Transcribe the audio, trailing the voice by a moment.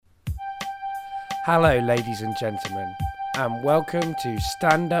Hello, ladies and gentlemen, and welcome to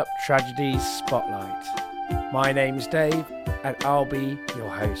Stand Up Tragedies Spotlight. My name's Dave, and I'll be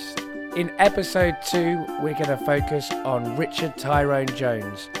your host. In episode 2, we're going to focus on Richard Tyrone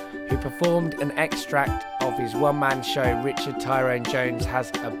Jones, who performed an extract of his one-man show Richard Tyrone Jones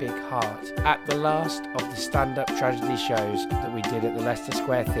Has a Big Heart at the last of the stand-up tragedy shows that we did at the Leicester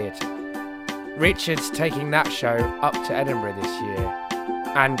Square Theatre. Richard's taking that show up to Edinburgh this year,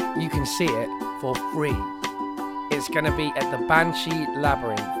 and you can see it for free. It's going to be at the Banshee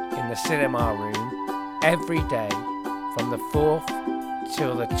Labyrinth in the cinema room every day from the 4th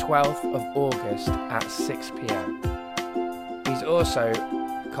till the 12th of August at 6 p.m. He's also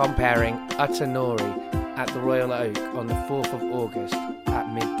comparing Utter Nori at the Royal Oak on the 4th of August at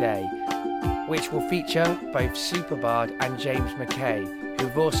midday, which will feature both Superbard and James McKay,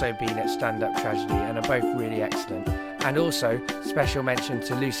 who've also been at Stand Up Tragedy and are both really excellent. And also, special mention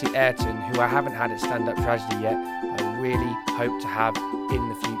to Lucy Ayrton, who I haven't had at Stand Up Tragedy yet, but I really hope to have in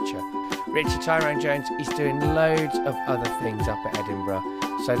the future. Richard Tyrone Jones is doing loads of other things up at Edinburgh,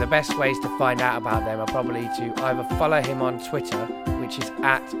 so the best ways to find out about them are probably to either follow him on Twitter, which is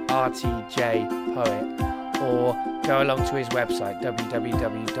at RTJPoet, or go along to his website,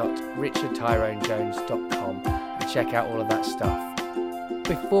 www.richardtyronejones.com, and check out all of that stuff.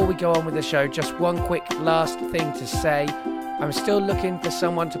 Before we go on with the show, just one quick last thing to say. I'm still looking for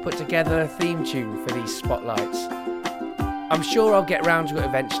someone to put together a theme tune for these spotlights. I'm sure I'll get round to it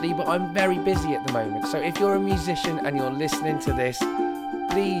eventually, but I'm very busy at the moment. So if you're a musician and you're listening to this,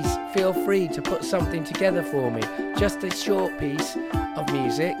 please feel free to put something together for me. Just a short piece of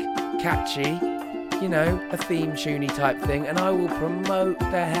music, catchy, you know, a theme tuney type thing, and I will promote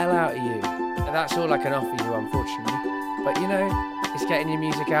the hell out of you. And that's all I can offer you, unfortunately. But you know, it's getting your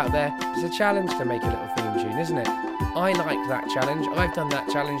music out there. It's a challenge to make a little theme tune, isn't it? I like that challenge. I've done that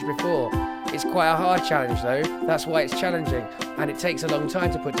challenge before. It's quite a hard challenge though. That's why it's challenging. And it takes a long time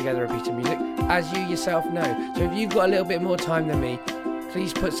to put together a piece of music, as you yourself know. So if you've got a little bit more time than me,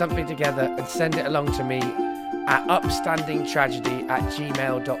 please put something together and send it along to me at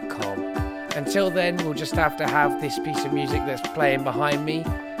upstandingtragedy@gmail.com. Until then, we'll just have to have this piece of music that's playing behind me.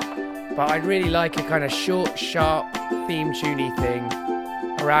 But I'd really like a kind of short, sharp, theme tuney thing,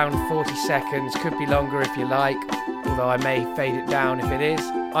 around 40 seconds, could be longer if you like, although I may fade it down if it is.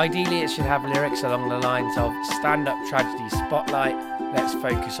 Ideally it should have lyrics along the lines of Stand Up Tragedy Spotlight, let's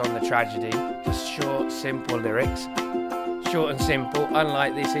focus on the tragedy, just short, simple lyrics. Short and simple,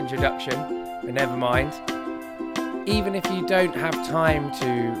 unlike this introduction, but never mind. Even if you don't have time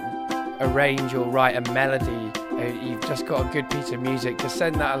to arrange or write a melody, you've just got a good piece of music, just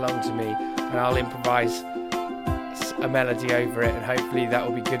send that along to me and I'll improvise a melody over it, and hopefully that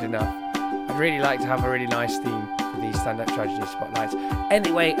will be good enough. I'd really like to have a really nice theme for these stand-up tragedy spotlights.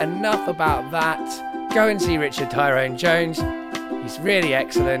 Anyway, enough about that. Go and see Richard Tyrone Jones. He's really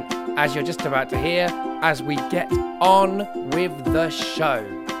excellent, as you're just about to hear, as we get on with the show.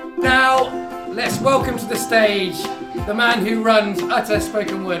 Now, let's welcome to the stage the man who runs Utter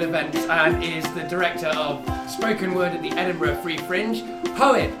Spoken Word events and is the director of Spoken Word at the Edinburgh Free Fringe,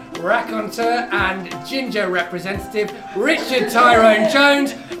 poet, raconteur and ginger representative Richard Tyrone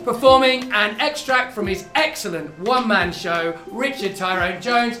Jones, performing an extract from his excellent one-man show, Richard Tyrone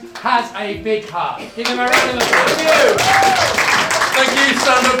Jones Has a Big Heart. Give him a round of applause. Thank you,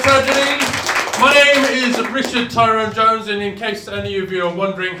 Stand Up Tragedy. My name is Richard Tyrone Jones, and in case any of you are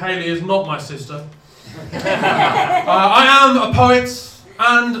wondering, Hayley is not my sister. I am a poet,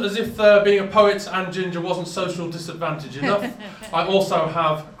 and as if being a poet and ginger wasn't social disadvantage enough, I also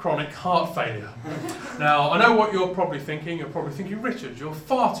have chronic heart failure. Now, I know what you're probably thinking. You're probably thinking, Richard, you're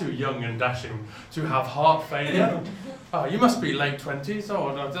far too young and dashing to have heart failure. You must be late 20s.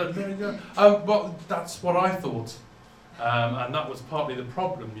 Well, that's what I thought. And that was partly the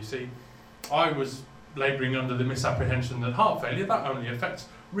problem, you see. I was labouring under the misapprehension that heart failure, that only affects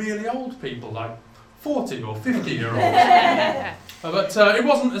really old people, like 40 or 50-year-olds. But it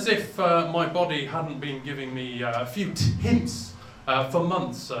wasn't as if my body hadn't been giving me a few hints for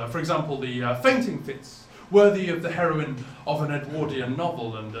months. For example, the fainting fits, worthy of the heroine of an Edwardian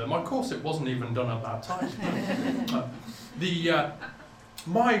novel, and my corset wasn't even done up that tight. The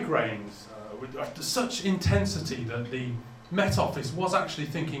migraines were to such intensity that the Met Office was actually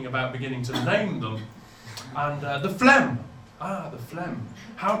thinking about beginning to name them. And the phlegm, the phlegm,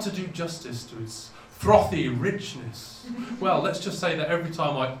 how to do justice to its frothy richness. Well, let's just say that every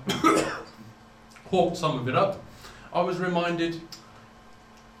time I hawked some of it up, I was reminded,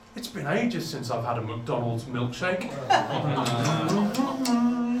 it's been ages since I've had a McDonald's milkshake.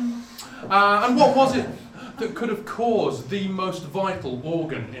 And what was it that could have caused the most vital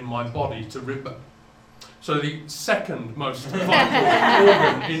organ in my body to So the second most vital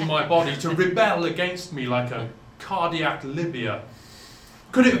organ in my body to rebel against me like a cardiac Libya.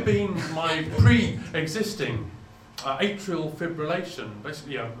 Could it have been my pre-existing atrial fibrillation,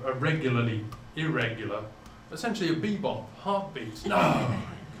 basically a regularly irregular, essentially a bebop heartbeat? No,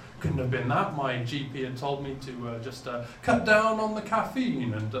 couldn't have been that. My GP had told me to just cut down on the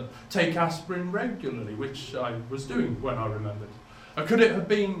caffeine and take aspirin regularly, which I was doing when I remembered. Could it have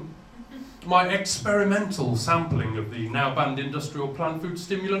been my experimental sampling of the now banned industrial plant food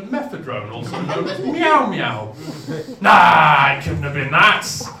stimulant mephedrone, also known as meow meow? Nah, it couldn't have been that.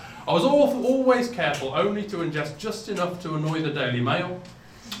 I was always careful only to ingest just enough to annoy the Daily Mail,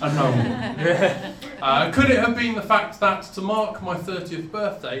 and no more. Could it have been the fact that to mark my 30th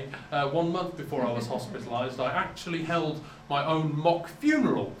birthday, 1 month before I was hospitalised, I actually held my own mock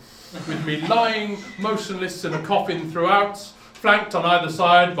funeral, with me lying motionless in a coffin throughout, flanked on either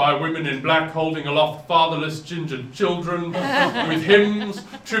side by women in black holding aloft fatherless gingered children, with hymns,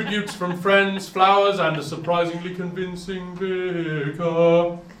 tributes from friends, flowers, and a surprisingly convincing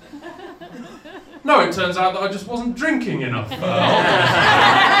vicar. No, it turns out that I just wasn't drinking enough.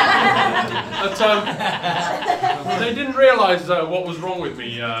 They didn't realise what was wrong with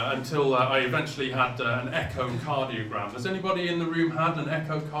me until I eventually had an echocardiogram. Has anybody in the room had an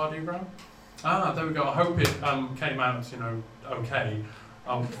echocardiogram? Ah, there we go. I hope it came out, okay.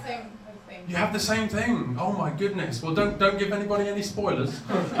 The same thing. You have the same thing. Oh my goodness. Well, don't give anybody any spoilers.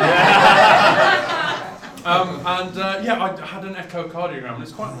 I had an echocardiogram, and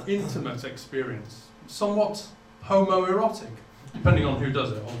it's quite an intimate experience, somewhat homoerotic, depending on who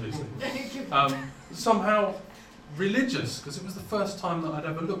does it, obviously. Somehow religious, because it was the first time that I'd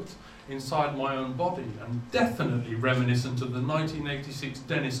ever looked inside my own body, and definitely reminiscent of the 1986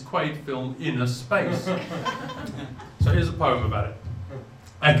 Dennis Quaid film Inner Space. So here's a poem about it.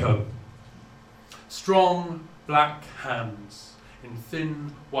 Echo. Strong black hands in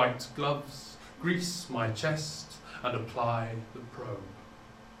thin white gloves grease my chest and apply the probe.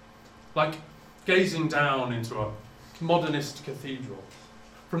 Like gazing down into a modernist cathedral.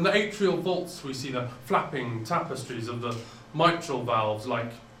 From the atrial vaults we see the flapping tapestries of the mitral valves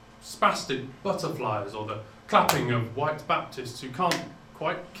like spastic butterflies, or the clapping of white Baptists who can't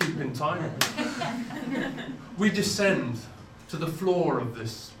quite keep in time. We descend to the floor of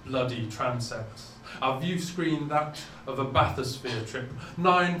this bloody transept, our view screen that of a bathysphere trip,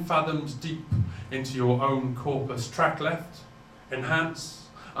 9 fathoms deep into your own corpus. Track left, enhance.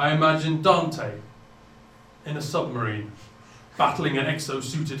 I imagine Dante in a submarine, battling an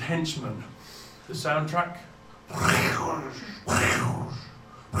exosuited henchman. The soundtrack.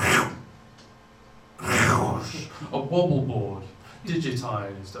 A wobble board,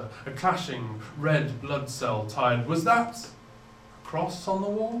 digitized, a clashing red blood cell tide. Was that a cross on the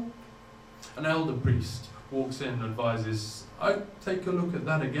wall? An elder priest walks in and advises, I'd take a look at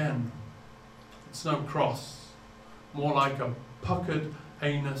that again. It's no cross, more like a puckered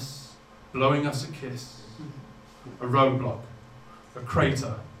anus blowing us a kiss, a roadblock, a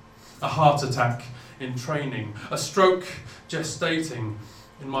crater, a heart attack in training, a stroke gestating.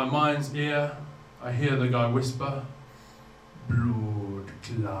 In my mind's ear, I hear the guy whisper, blood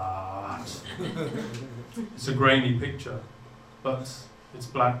clot. It's a grainy picture, but it's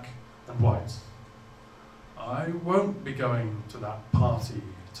black and white. I won't be going to that party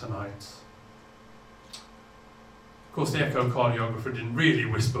tonight. Of course, the echocardiographer didn't really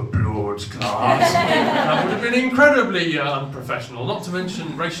whisper blood clot. That would have been incredibly unprofessional, not to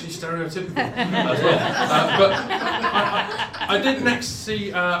mention racially stereotypical as well. But I did next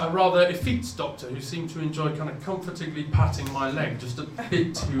see a rather effete doctor who seemed to enjoy kind of comfortingly patting my leg just a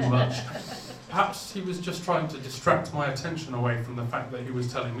bit too much. Perhaps he was just trying to distract my attention away from the fact that he was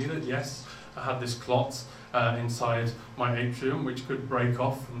telling me that, yes, I had this clot inside my atrium which could break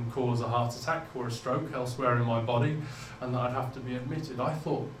off and cause a heart attack or a stroke elsewhere in my body, and that I'd have to be admitted. I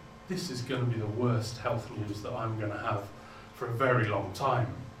thought, this is going to be the worst health news that I'm going to have for a very long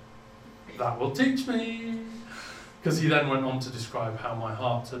time. That will teach me. Because he then went on to describe how my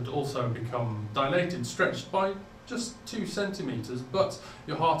heart had also become dilated, stretched by just 2 centimetres, but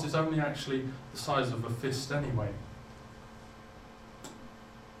your heart is only actually the size of a fist anyway.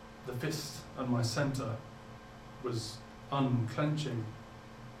 The fist and my centre was unclenching.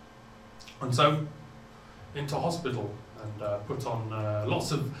 And so, into hospital and put on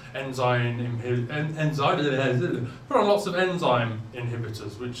lots of enzyme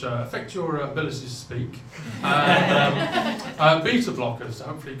inhibitors, which affect your ability to speak, and beta blockers to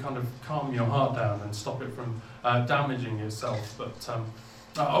hopefully kind of calm your heart down and stop it from damaging itself. But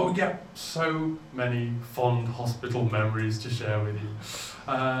Oh, yeah, so many fond hospital memories to share with you.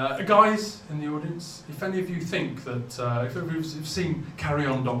 Guys in the audience, if any of you think that, if you've seen Carry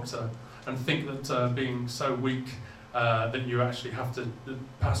On Doctor and think that being so weak that you actually have to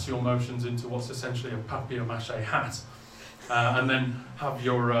pass your motions into what's essentially a papier-mâché hat and then have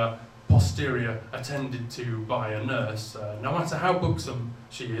your posterior attended to by a nurse, no matter how buxom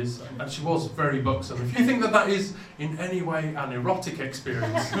she is, and she was very buxom, if you think that that is in any way an erotic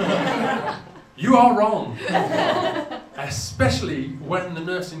experience, you are wrong. Especially when the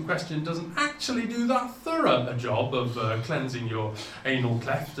nurse in question doesn't actually do that thorough a job of cleansing your anal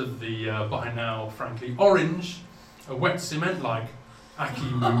cleft of the, by now, frankly, orange, wet cement-like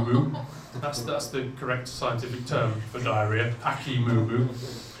aki-moo-moo. That's the correct scientific term for diarrhea, aki-moo-moo.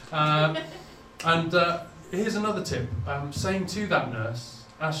 And here's another tip, saying to that nurse,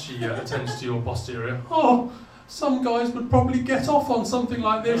 as she attends to your posterior, "Oh, some guys would probably get off on something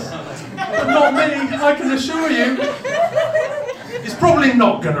like this, but not me, I can assure you." It's probably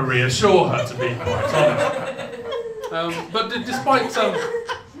not going to reassure her, to be quite honest. But despite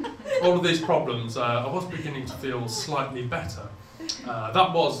all of these problems, I was beginning to feel slightly better.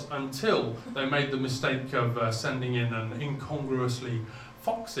 That was until they made the mistake of sending in an incongruously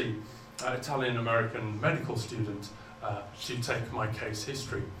foxy Italian-American medical student to take my case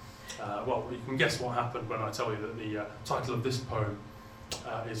history. Well, you can guess what happened when I tell you that the title of this poem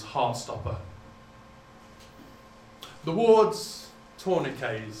is Heartstopper. The wards,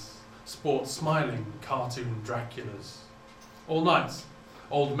 tourniquets, sport smiling cartoon Draculas. All night,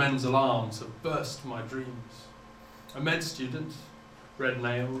 old men's alarms have burst my dreams. A med student,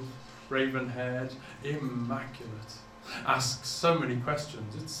 red-nailed, raven-haired, immaculate, asks so many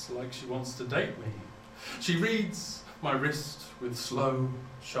questions, it's like she wants to date me. She reads my wrist with slow,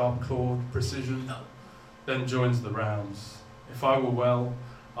 sharp-clawed precision, then joins the rounds. If I were well,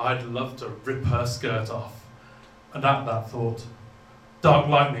 I'd love to rip her skirt off. And at that thought, dark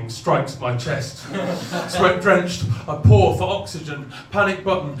lightning strikes my chest. Sweat-drenched, I pour for oxygen, panic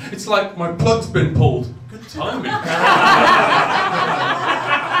button, it's like my plug's been pulled. Good timing.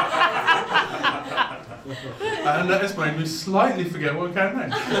 And that has made me slightly forget what came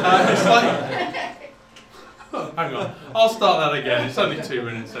next. It's like... Oh, hang on, I'll start that again. It's only 2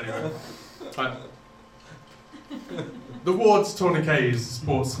 minutes anyway. Right. The wards, tourniquets,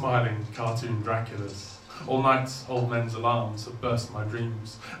 sport smiling, cartoon Draculas. All night, old men's alarms have burst my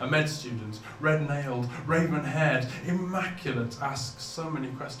dreams. A med student, red-nailed, raven-haired, immaculate, asks so many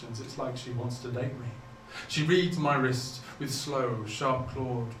questions, it's like she wants to date me. She reads my wrist with slow,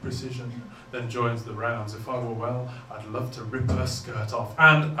 sharp-clawed precision, then joins the rounds. If I were well, I'd love to rip her skirt off.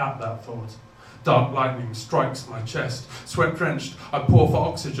 And at that thought, dark lightning strikes my chest. Sweat-drenched, I pour for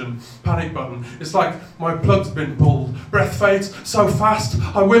oxygen. Panic button, it's like my plug's been pulled. Breath fades so fast,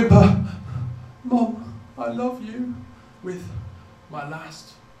 I whimper, "Mom, I love you," with my last.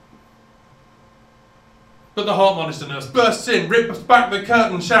 But the heart monitor nurse bursts in, rips back the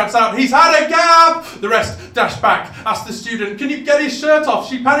curtain, shouts out, "He's had a gab!" The rest dash back, ask the student, "Can you get his shirt off?"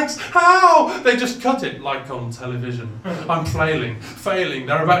 She panics, "How?" They just cut it like on television. I'm failing.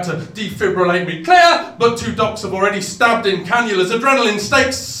 They're about to defibrillate me. Clear! But 2 docs have already stabbed in cannulas. Adrenaline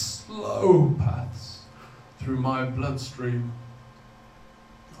stakes slow paths through my bloodstream.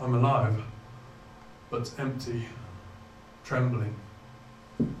 I'm alive, but empty, trembling,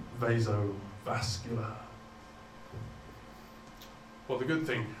 vasovascular. Well, the good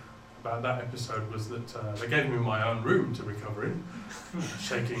thing about that episode was that they gave me my own room to recover in,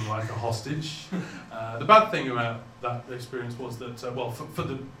 shaking like a hostage. The bad thing about that experience was that, well, for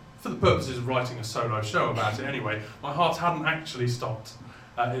the purposes of writing a solo show about it anyway, my heart hadn't actually stopped.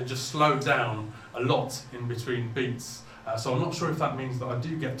 It just slowed down a lot in between beats. So I'm not sure if that means that I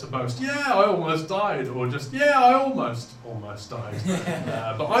do get to boast, "Yeah, I almost died," or just, "Yeah, I almost died."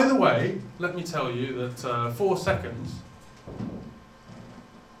 But either way, let me tell you that 4 seconds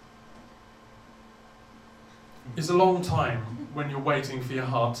is a long time when you're waiting for your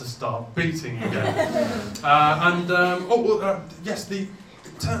heart to start beating again. Yes, it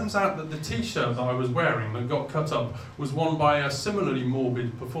turns out that the t-shirt that I was wearing that got cut up was worn by a similarly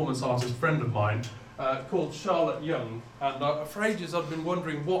morbid performance artist friend of mine called Charlotte Young, and for ages I'd been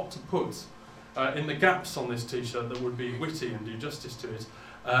wondering what to put in the gaps on this t-shirt that would be witty and do justice to it.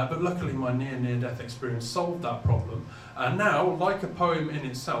 But luckily my near-death experience solved that problem, and now, like a poem in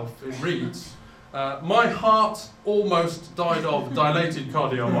itself, it reads, "My heart almost died of dilated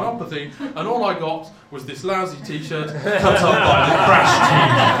cardiomyopathy, and all I got was this lousy t-shirt cut up by the crash team."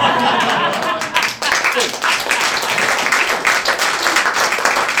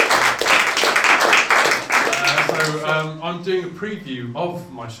 I'm doing a preview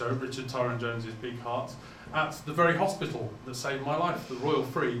of my show, Richard Tyrone Jones's Big Heart, at the very hospital that saved my life, the Royal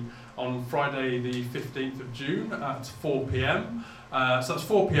Free, on Friday the 15th of June at 4 p.m. So that's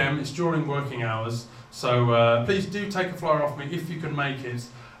 4 p.m, it's during working hours, so please do take a flyer off me if you can make it.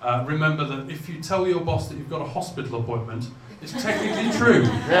 Remember that if you tell your boss that you've got a hospital appointment, it's technically true.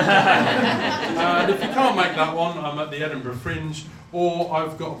 And if you can't make that one, I'm at the Edinburgh Fringe, or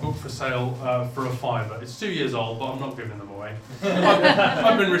I've got a book for sale for a £5. It's 2 years old, but I'm not giving them away.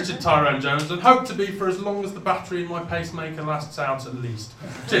 I've been Richard Tyrone Jones and hope to be for as long as the battery in my pacemaker lasts out at least.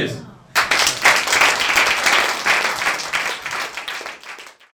 Cheers.